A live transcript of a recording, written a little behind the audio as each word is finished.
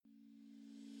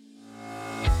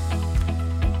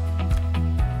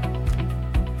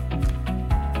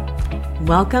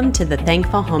Welcome to the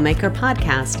Thankful Homemaker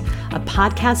Podcast, a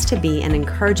podcast to be an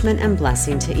encouragement and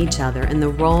blessing to each other in the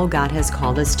role God has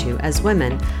called us to as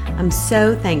women. I'm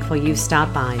so thankful you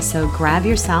stopped by, so grab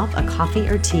yourself a coffee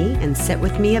or tea and sit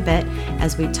with me a bit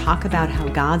as we talk about how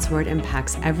God's Word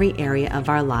impacts every area of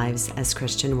our lives as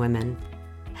Christian women.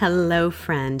 Hello,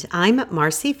 friend. I'm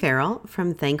Marcy Farrell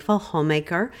from Thankful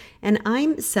Homemaker, and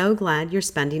I'm so glad you're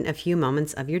spending a few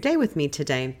moments of your day with me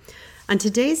today. On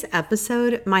today's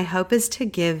episode, my hope is to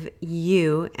give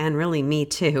you, and really me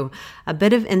too, a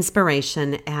bit of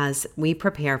inspiration as we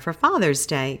prepare for Father's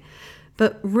Day.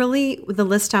 But really, the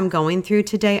list I'm going through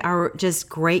today are just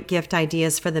great gift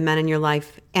ideas for the men in your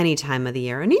life any time of the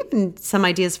year, and even some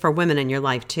ideas for women in your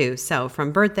life too. So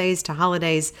from birthdays to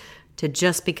holidays to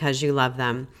just because you love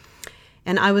them.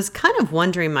 And I was kind of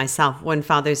wondering myself when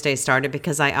Father's Day started,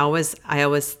 because I always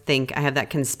think I have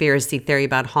that conspiracy theory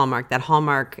about Hallmark, that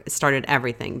Hallmark started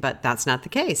everything, but that's not the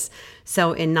case. So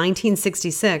in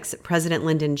 1966, President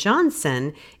Lyndon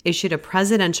Johnson issued a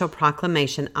presidential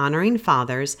proclamation honoring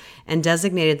fathers and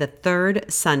designated the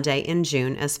third Sunday in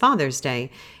June as Father's Day.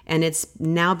 And it's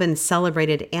now been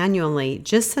celebrated annually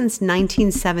just since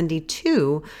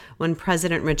 1972, when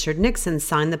President Richard Nixon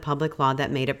signed the public law that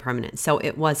made it permanent. So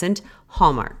it wasn't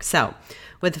Hallmark. So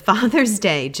with Father's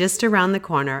Day just around the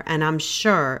corner, and I'm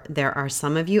sure there are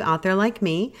some of you out there like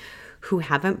me who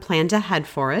haven't planned ahead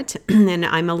for it, and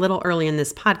I'm a little early in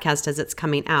this podcast as it's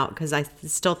coming out because I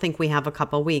still think we have a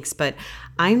couple weeks, but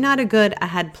I'm not a good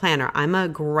ahead planner. I'm a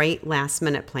great last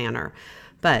minute planner.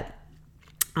 But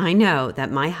I know that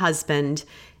my husband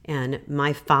and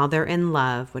my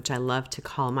father-in-love, which I love to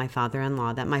call my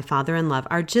father-in-law, that my father-in-love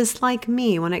are just like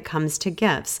me when it comes to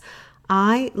gifts.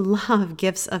 I love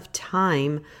gifts of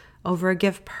time over a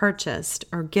gift purchased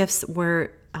or gifts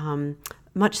where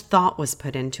much thought was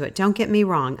put into it. Don't get me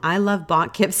wrong. I love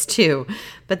bought gifts too,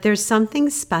 but there's something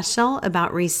special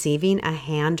about receiving a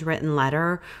handwritten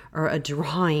letter or a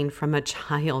drawing from a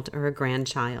child or a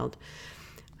grandchild.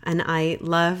 And I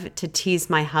love to tease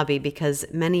my hubby because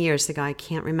many years ago, I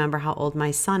can't remember how old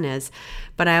my son is,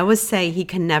 but I always say he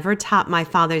can never top my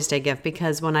Father's Day gift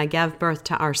because when I gave birth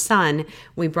to our son,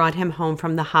 we brought him home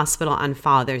from the hospital on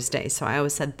Father's Day. So I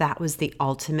always said that was the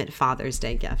ultimate Father's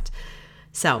Day gift.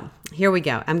 So here we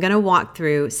go. I'm going to walk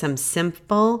through some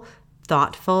simple,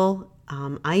 thoughtful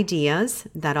ideas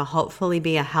that'll hopefully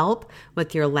be a help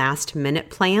with your last minute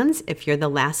plans if you're the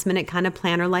last minute kind of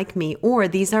planner like me, or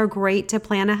these are great to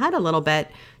plan ahead a little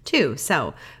bit too.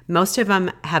 So most of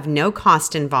them have no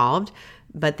cost involved,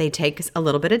 but they take a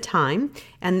little bit of time.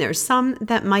 And there's some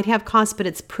that might have cost, but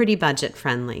it's pretty budget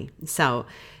friendly. So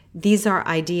these are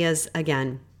ideas,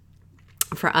 again,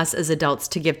 for us as adults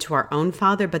to give to our own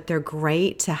father, but they're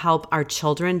great to help our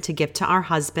children to give to our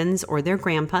husbands or their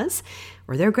grandpas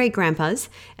or their great-grandpas.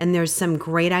 And there's some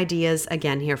great ideas,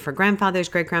 again, here for grandfathers,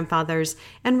 great-grandfathers,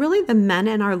 and really the men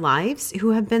in our lives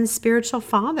who have been spiritual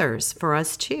fathers for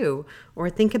us too. Or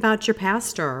think about your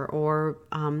pastor or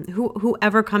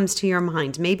whoever comes to your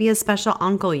mind, maybe a special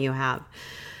uncle you have.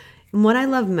 And what I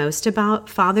love most about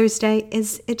Father's Day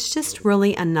is it's just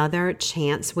really another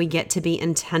chance we get to be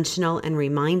intentional in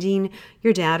reminding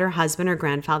your dad or husband or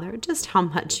grandfather just how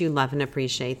much you love and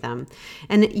appreciate them.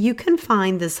 And you can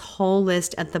find this whole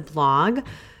list at the blog,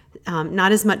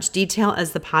 not as much detail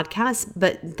as the podcast,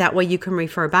 but that way you can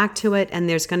refer back to it and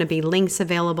there's going to be links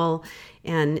available.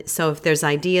 And so if there's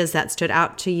ideas that stood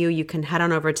out to you, you can head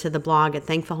on over to the blog at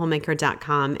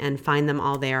thankfulhomemaker.com and find them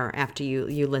all there after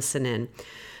you listen in.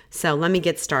 So let me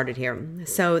get started here.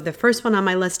 So the first one on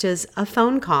my list is a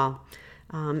phone call.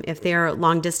 If they're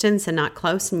long distance and not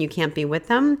close and you can't be with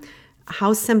them,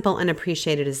 how simple and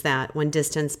appreciated is that when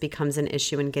distance becomes an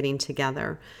issue in getting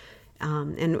together?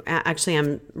 And actually,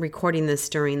 I'm recording this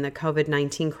during the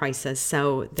COVID-19 crisis,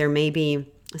 so there may be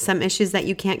some issues that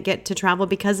you can't get to travel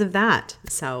because of that.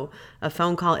 So a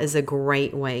phone call is a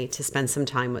great way to spend some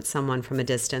time with someone from a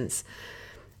distance.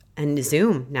 And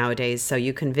Zoom nowadays, so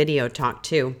you can video talk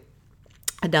too.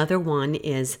 Another one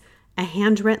is a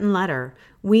handwritten letter.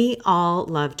 We all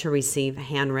love to receive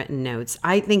handwritten notes.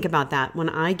 I think about that. When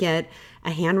I get a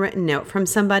handwritten note from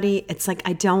somebody, it's like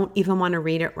I don't even want to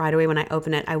read it right away when I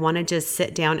open it. I want to just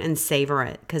sit down and savor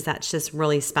it because that's just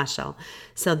really special.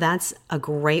 So that's a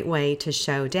great way to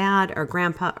show dad or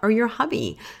grandpa or your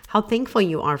hubby how thankful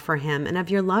you are for him and of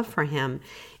your love for him.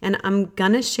 And I'm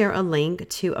going to share a link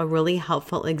to a really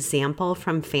helpful example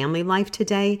from family life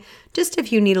today, just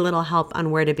if you need a little help on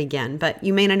where to begin. But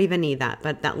you may not even need that,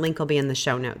 but that link will be in the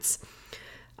show notes.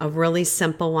 A really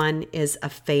simple one is a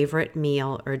favorite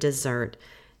meal or dessert.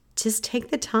 just take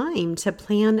the time to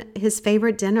plan his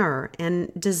favorite dinner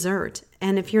and dessert.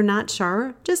 And if you're not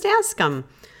sure, just ask him.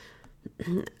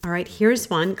 All right, here's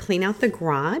one. Clean out the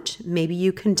garage. Maybe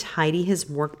you can tidy his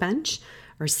workbench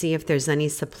or see if there's any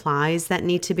supplies that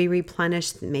need to be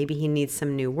replenished. Maybe he needs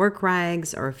some new work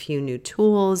rags or a few new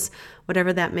tools,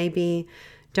 whatever that may be.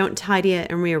 Don't tidy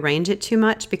it and rearrange it too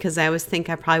much, because I always think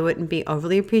I probably wouldn't be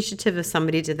overly appreciative if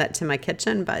somebody did that to my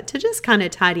kitchen, but to just kind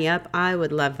of tidy up, I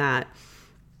would love that.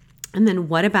 And then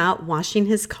what about washing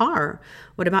his car?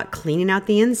 What about cleaning out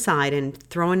the inside and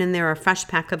throwing in there a fresh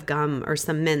pack of gum or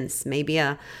some mints, maybe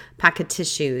a pack of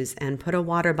tissues, and put a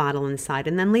water bottle inside,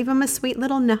 and then leave him a sweet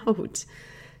little note.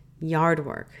 Yard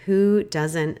work. Who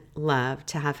doesn't love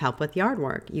to have help with yard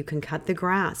work? You can cut the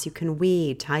grass, you can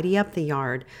weed, tidy up the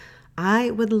yard.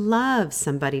 I would love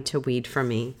somebody to weed for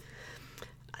me.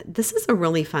 This is a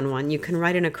really fun one. You can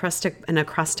write an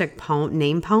acrostic poem,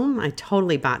 name poem. I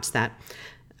totally botched that.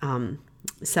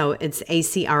 So it's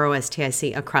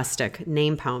ACROSTIC, acrostic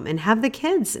name poem, and have the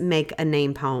kids make a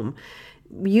name poem.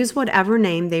 Use whatever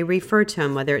name they refer to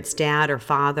him, whether it's dad or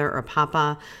father or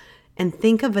papa, and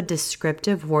think of a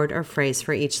descriptive word or phrase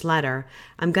for each letter.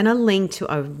 I'm going to link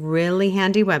to a really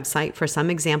handy website for some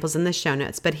examples in the show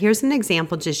notes, but here's an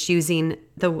example just using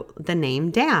the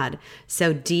name Dad.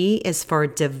 So D is for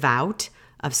devout,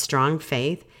 of strong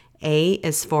faith. A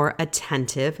is for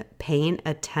attentive,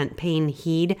 paying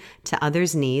heed to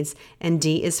others' needs. And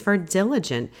D is for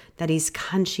diligent, that he's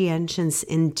conscientious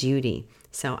in duty.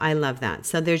 So I love that.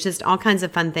 So there's just all kinds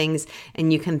of fun things,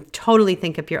 and you can totally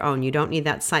think of your own. You don't need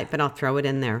that site, but I'll throw it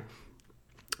in there.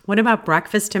 What about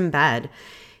breakfast in bed?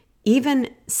 Even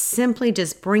simply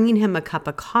just bringing him a cup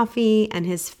of coffee and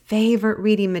his favorite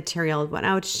reading material, what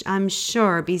I'm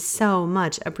sure be so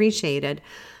much appreciated.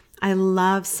 I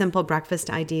love simple breakfast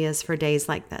ideas for days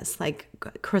like this, like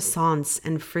croissants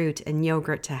and fruit and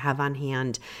yogurt to have on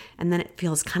hand. And then it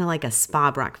feels kind of like a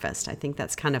spa breakfast. I think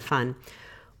that's kind of fun.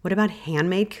 What about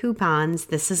handmade coupons?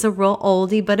 This is a real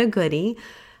oldie but a goodie.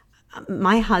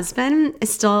 My husband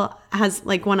still has,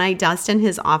 like when I dust in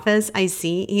his office, I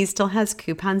see he still has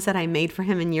coupons that I made for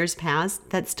him in years past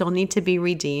that still need to be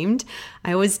redeemed.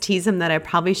 I always tease him that I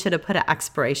probably should have put an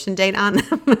expiration date on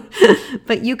them.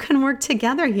 But you can work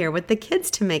together here with the kids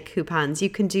to make coupons. You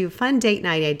can do fun date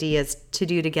night ideas to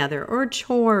do together, or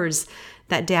chores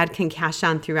that dad can cash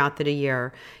on throughout the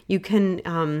year. You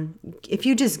can, if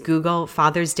you just Google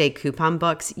Father's Day coupon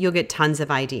books, you'll get tons of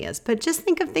ideas. But just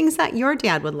think of things that your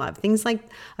dad would love. Things like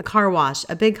a car wash,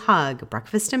 a big hug,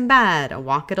 breakfast in bed, a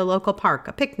walk at a local park,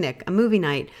 a picnic, a movie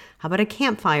night. How about a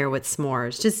campfire with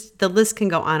s'mores? Just the list can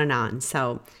go on and on.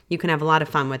 So you can have a lot of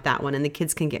fun with that one. And the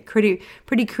kids can get pretty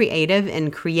creative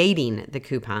in creating the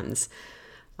coupons.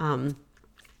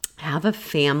 Have a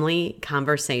family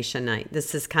conversation night.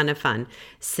 This is kind of fun.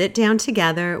 Sit down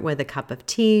together with a cup of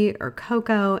tea or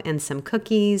cocoa and some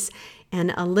cookies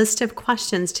and a list of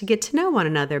questions to get to know one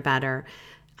another better.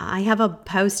 I have a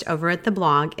post over at the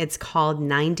blog. It's called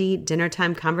 90 Dinner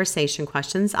Time Conversation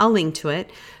Questions. I'll link to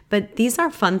it. But these are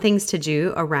fun things to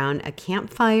do around a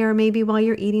campfire, maybe while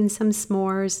you're eating some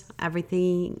s'mores.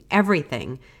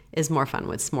 Everything is more fun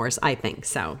with s'mores, I think.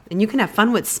 So, and you can have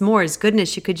fun with s'mores.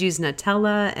 Goodness, you could use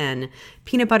Nutella and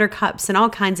peanut butter cups and all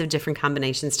kinds of different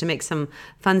combinations to make some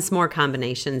fun s'more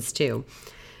combinations too.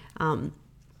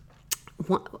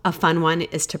 A fun one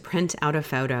is to print out a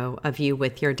photo of you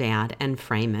with your dad and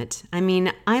frame it. I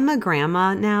mean, I'm a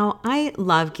grandma now. I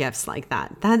love gifts like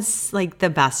that. That's like the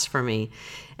best for me.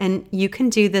 And you can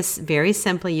do this very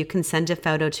simply. You can send a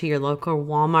photo to your local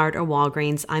Walmart or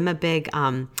Walgreens. I'm a big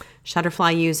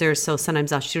Shutterfly user, so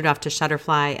sometimes I'll shoot it off to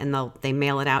Shutterfly and they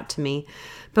mail it out to me.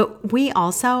 But we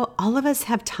also, all of us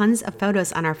have tons of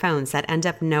photos on our phones that end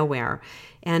up nowhere.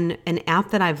 And an app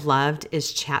that I've loved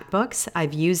is Chatbooks.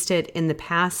 I've used it in the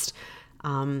past.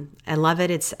 I love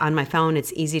it. It's on my phone.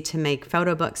 It's easy to make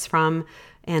photo books from.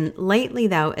 And lately,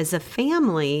 though, as a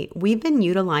family, we've been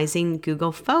utilizing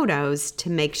Google Photos to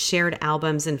make shared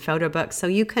albums and photo books. So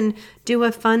you can do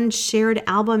a fun shared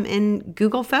album in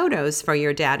Google Photos for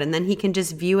your dad, and then he can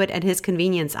just view it at his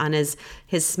convenience on his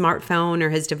smartphone or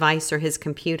his device or his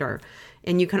computer.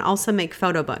 And you can also make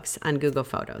photo books on Google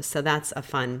Photos. So that's a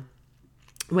fun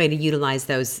way to utilize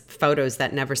those photos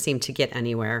that never seem to get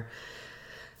anywhere.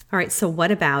 All right, so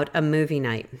what about a movie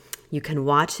night? You can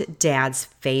watch Dad's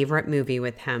favorite movie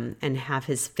with him and have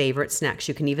his favorite snacks.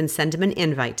 You can even send him an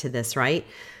invite to this, right?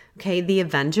 Okay, the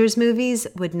Avengers movies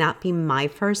would not be my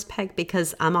first pick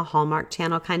because I'm a Hallmark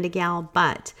Channel kind of gal,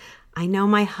 but I know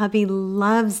my hubby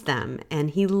loves them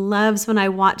and he loves when I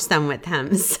watch them with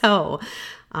him. So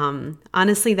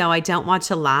Honestly, though, I don't watch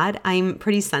a lot. I'm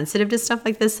pretty sensitive to stuff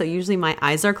like this, so usually my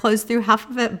eyes are closed through half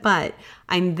of it, but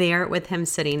I'm there with him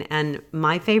sitting. And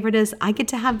my favorite is I get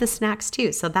to have the snacks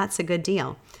too, so that's a good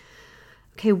deal.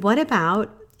 Okay, what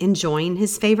about enjoying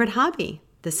his favorite hobby?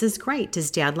 This is great.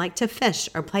 Does Dad like to fish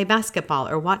or play basketball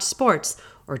or watch sports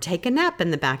or take a nap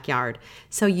in the backyard?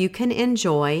 So you can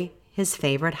enjoy his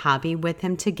favorite hobby with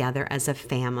him together as a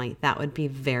family. That would be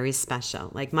very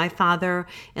special. Like my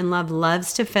father-in-law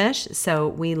loves to fish, so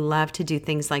we love to do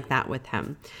things like that with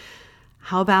him.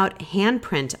 How about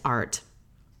handprint art?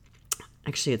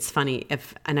 Actually, it's funny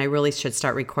and I really should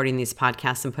start recording these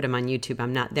podcasts and put them on YouTube.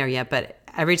 I'm not there yet, but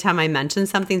every time I mention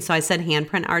something, so I said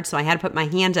handprint art, so I had to put my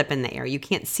hand up in the air. You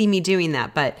can't see me doing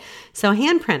that, but so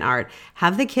handprint art.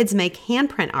 Have the kids make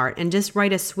handprint art and just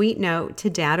write a sweet note to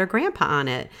Dad or Grandpa on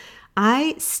it.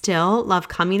 I still love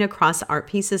coming across art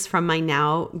pieces from my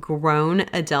now grown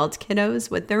adult kiddos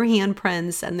with their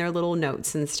handprints and their little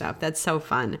notes and stuff. That's so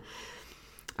fun.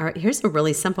 All right, here's a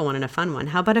really simple one and a fun one.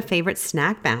 How about a favorite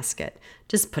snack basket?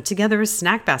 Just put together a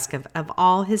snack basket of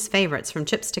all his favorites, from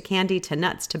chips to candy to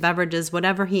nuts to beverages,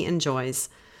 whatever he enjoys.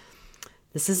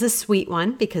 This is a sweet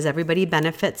one because everybody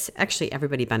benefits. Actually,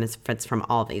 everybody benefits from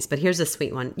all these, but here's a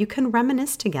sweet one. You can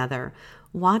reminisce together,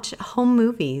 watch home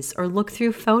movies, or look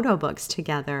through photo books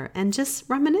together and just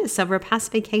reminisce over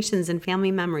past vacations and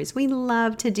family memories. We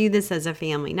love to do this as a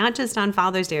family, not just on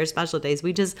Father's Day or special days.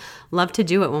 We just love to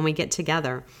do it when we get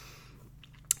together.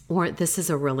 Or this is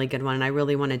a really good one, and I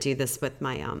really want to do this with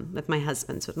my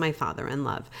husbands, with my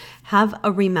father-in-law. Have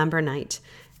a remember night.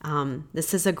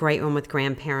 This is a great one with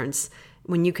grandparents,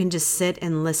 when you can just sit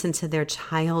and listen to their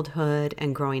childhood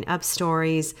and growing up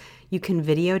stories. You can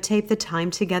videotape the time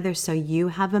together so you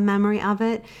have a memory of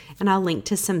it. And I'll link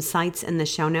to some sites in the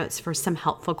show notes for some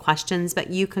helpful questions, but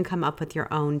you can come up with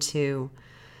your own too.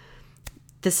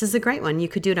 This is a great one. You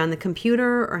could do it on the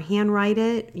computer or handwrite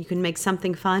it. You can make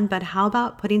something fun, but how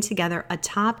about putting together a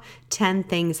top 10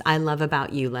 things I love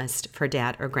about you list for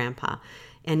Dad or Grandpa?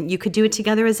 And you could do it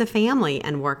together as a family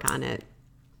and work on it.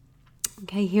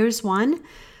 Okay, here's one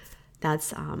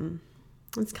that's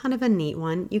it's kind of a neat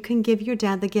one. You can give your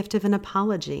dad the gift of an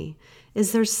apology.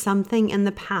 Is there something in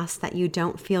the past that you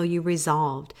don't feel you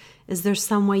resolved? Is there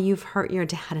some way you've hurt your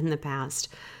dad in the past?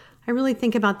 I really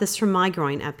think about this from my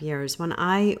growing up years when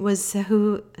I was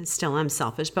still am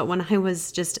selfish, but when I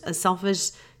was just a selfish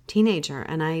teenager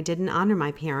and I didn't honor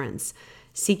my parents.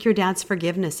 Seek your dad's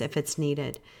forgiveness if it's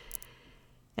needed.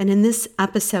 And in this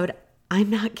episode, I'm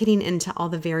not getting into all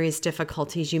the various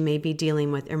difficulties you may be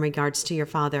dealing with in regards to your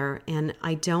father, and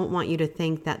I don't want you to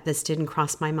think that this didn't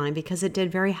cross my mind, because it did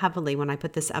very heavily when I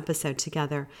put this episode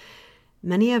together.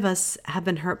 Many of us have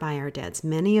been hurt by our dads.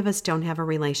 Many of us don't have a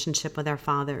relationship with our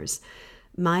fathers.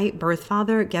 My birth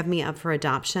father gave me up for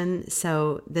adoption,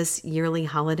 so this yearly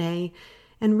holiday,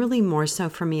 and really more so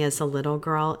for me as a little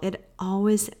girl,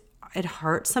 it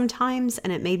hurt sometimes,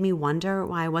 and it made me wonder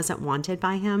why I wasn't wanted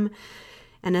by him.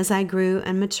 And as I grew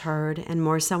and matured, and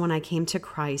more so when I came to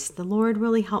Christ, the Lord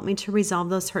really helped me to resolve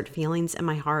those hurt feelings in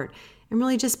my heart and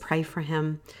really just pray for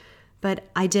him. But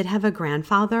I did have a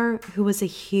grandfather who was a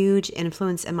huge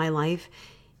influence in my life,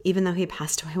 even though he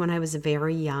passed away when I was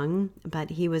very young.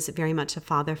 But he was very much a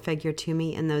father figure to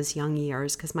me in those young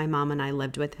years because my mom and I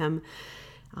lived with him.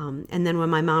 And then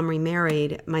when my mom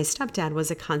remarried, my stepdad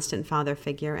was a constant father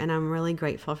figure, and I'm really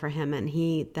grateful for him. And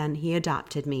he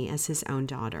adopted me as his own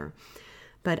daughter.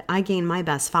 But I gained my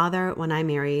best father when I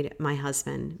married my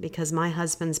husband, because my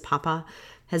husband's papa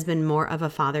has been more of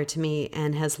a father to me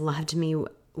and has loved me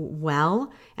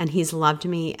well, and he's loved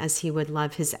me as he would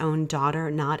love his own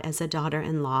daughter, not as a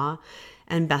daughter-in-law.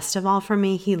 And best of all for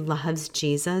me, he loves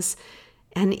Jesus,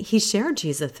 and he shared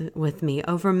Jesus with me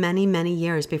over many, many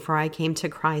years before I came to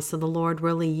Christ. So the Lord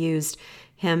really used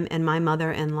him and my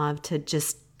mother-in-law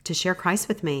to share Christ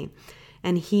with me.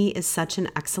 And he is such an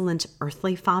excellent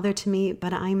earthly father to me,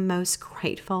 but I'm most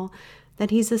grateful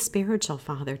that he's a spiritual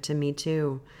father to me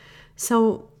too.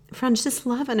 So friends, just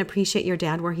love and appreciate your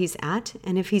dad where he's at.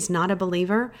 And if he's not a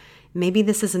believer, maybe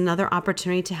this is another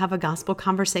opportunity to have a gospel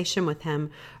conversation with him,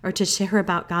 or to share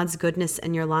about God's goodness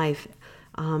in your life.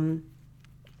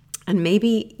 And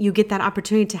maybe you get that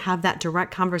opportunity to have that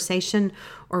direct conversation,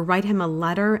 or write him a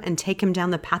letter and take him down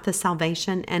the path of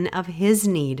salvation and of his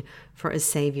need for a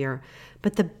Savior.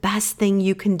 But the best thing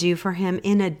you can do for him,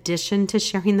 in addition to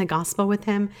sharing the gospel with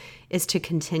him, is to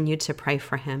continue to pray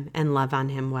for him and love on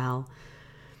him well.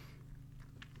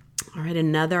 All right,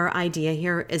 another idea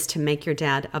here is to make your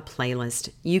dad a playlist.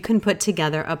 You can put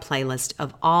together a playlist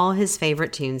of all his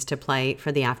favorite tunes to play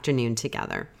for the afternoon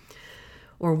together.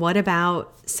 Or what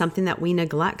about something that we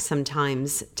neglect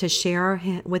sometimes, to share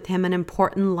with him an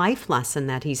important life lesson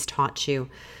that he's taught you?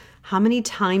 How many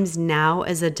times now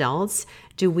as adults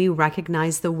do we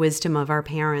recognize the wisdom of our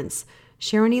parents?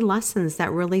 Share any lessons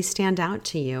that really stand out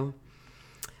to you.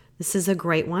 This is a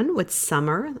great one with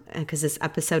summer, because this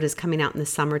episode is coming out in the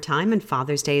summertime and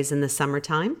Father's Day is in the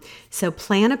summertime. So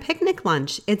plan a picnic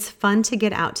lunch. It's fun to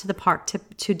get out to the park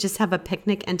to just have a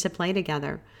picnic and to play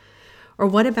together. Or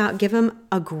what about give them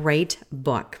a great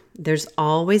book? There's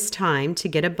always time to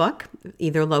get a book,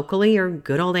 either locally or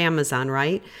good old Amazon,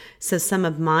 right? So some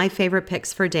of my favorite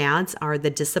picks for dads are The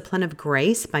Discipline of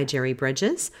Grace by Jerry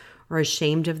Bridges, or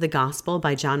Ashamed of the Gospel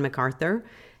by John MacArthur,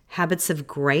 Habits of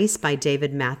Grace by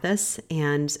David Mathis,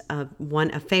 and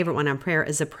a favorite one on prayer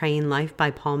is A Praying Life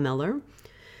by Paul Miller.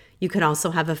 You could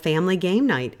also have a family game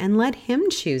night and let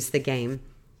him choose the game.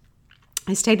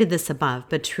 I stated this above,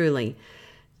 but truly,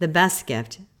 the best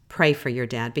gift, pray for your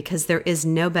dad, because there is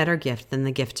no better gift than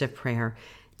the gift of prayer.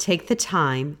 Take the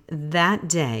time that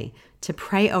day to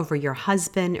pray over your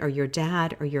husband or your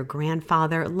dad or your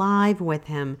grandfather live with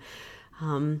him.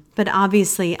 But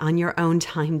obviously on your own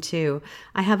time too.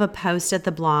 I have a post at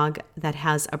the blog that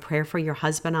has a prayer for your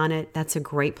husband on it. That's a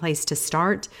great place to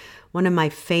start. One of my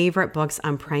favorite books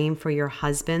on praying for your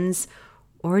husbands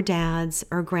or dads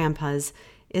or grandpas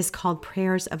is called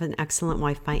Prayers of an Excellent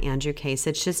Wife by Andrew Case.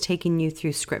 It's just taking you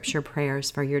through scripture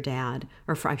prayers for your dad,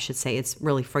 or I should say it's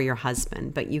really for your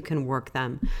husband, but you can work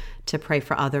them to pray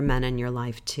for other men in your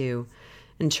life too.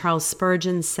 And Charles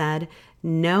Spurgeon said,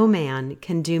 "No man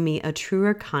can do me a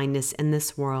truer kindness in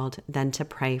this world than to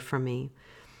pray for me."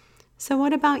 So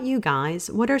what about you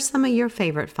guys? What are some of your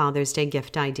favorite Father's Day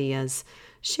gift ideas?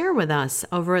 Share with us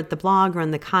over at the blog or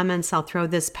in the comments. I'll throw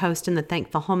this post in the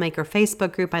Thankful Homemaker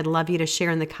Facebook group. I'd love you to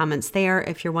share in the comments there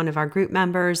if you're one of our group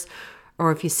members,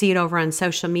 or if you see it over on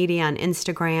social media, on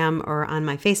Instagram or on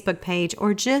my Facebook page,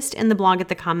 or just in the blog at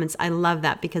the comments. I love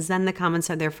that, because then the comments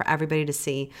are there for everybody to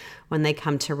see when they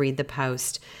come to read the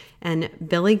post. And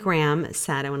Billy Graham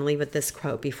said, I want to leave with this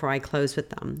quote before I close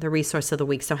with them, the resource of the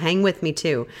week. So hang with me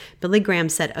too. Billy Graham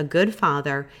said, "A good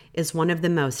father is one of the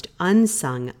most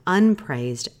unsung,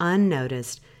 unpraised,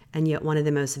 unnoticed, and yet one of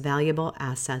the most valuable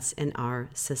assets in our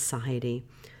society."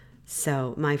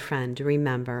 So my friend,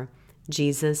 remember,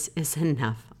 Jesus is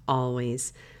enough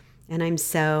always. And I'm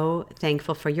so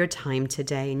thankful for your time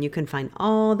today. And you can find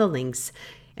all the links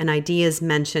and ideas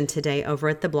mentioned today over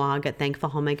at the blog at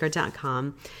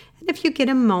thankfulhomemaker.com. And if you get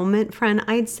a moment, friend,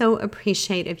 I'd so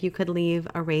appreciate if you could leave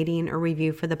a rating or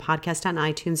review for the podcast on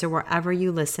iTunes or wherever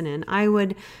you listen in. I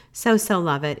would so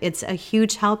love it. It's a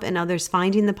huge help in others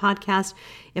finding the podcast.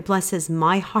 It blesses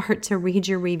my heart to read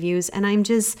your reviews. And I'm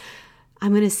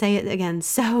going to say it again,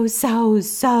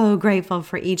 so grateful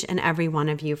for each and every one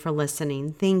of you for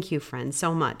listening. Thank you, friends,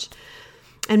 so much.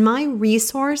 And my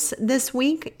resource this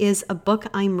week is a book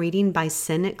I'm reading by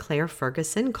Sinclair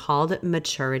Ferguson called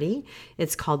Maturity.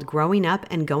 It's called Growing Up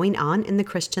and Going On in the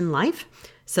Christian Life.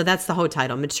 So that's the whole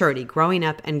title, Maturity, Growing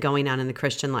Up and Going On in the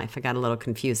Christian Life. I got a little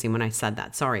confusing when I said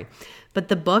that, sorry. But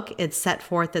the book, it's set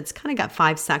forth, it's kind of got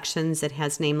 5 sections. It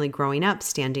has namely growing up,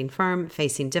 standing firm,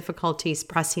 facing difficulties,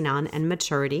 pressing on, and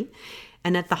maturity.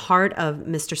 And at the heart of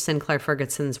Mr. Sinclair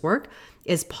Ferguson's work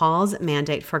is Paul's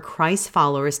mandate for Christ's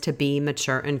followers to be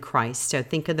mature in Christ. So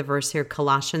think of the verse here,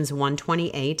 Colossians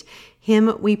 1:28.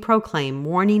 "Him we proclaim,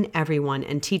 warning everyone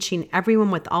and teaching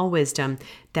everyone with all wisdom,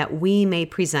 that we may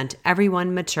present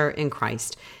everyone mature in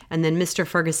Christ." And then Mr.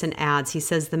 Ferguson adds, he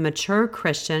says, "The mature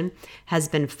Christian has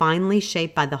been finely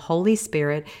shaped by the Holy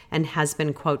Spirit and has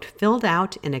been, quote, filled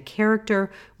out in a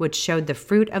character which showed the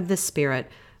fruit of the Spirit.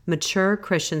 Mature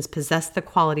Christians possess the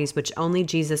qualities which only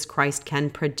Jesus Christ can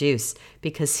produce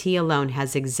because he alone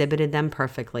has exhibited them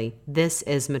perfectly. This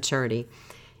is maturity."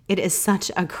 It is such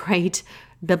a great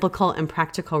biblical and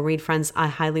practical read, friends. I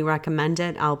highly recommend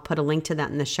it. I'll put a link to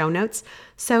that in the show notes.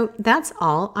 So that's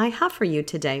all I have for you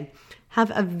today.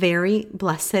 Have a very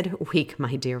blessed week,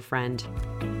 my dear friend.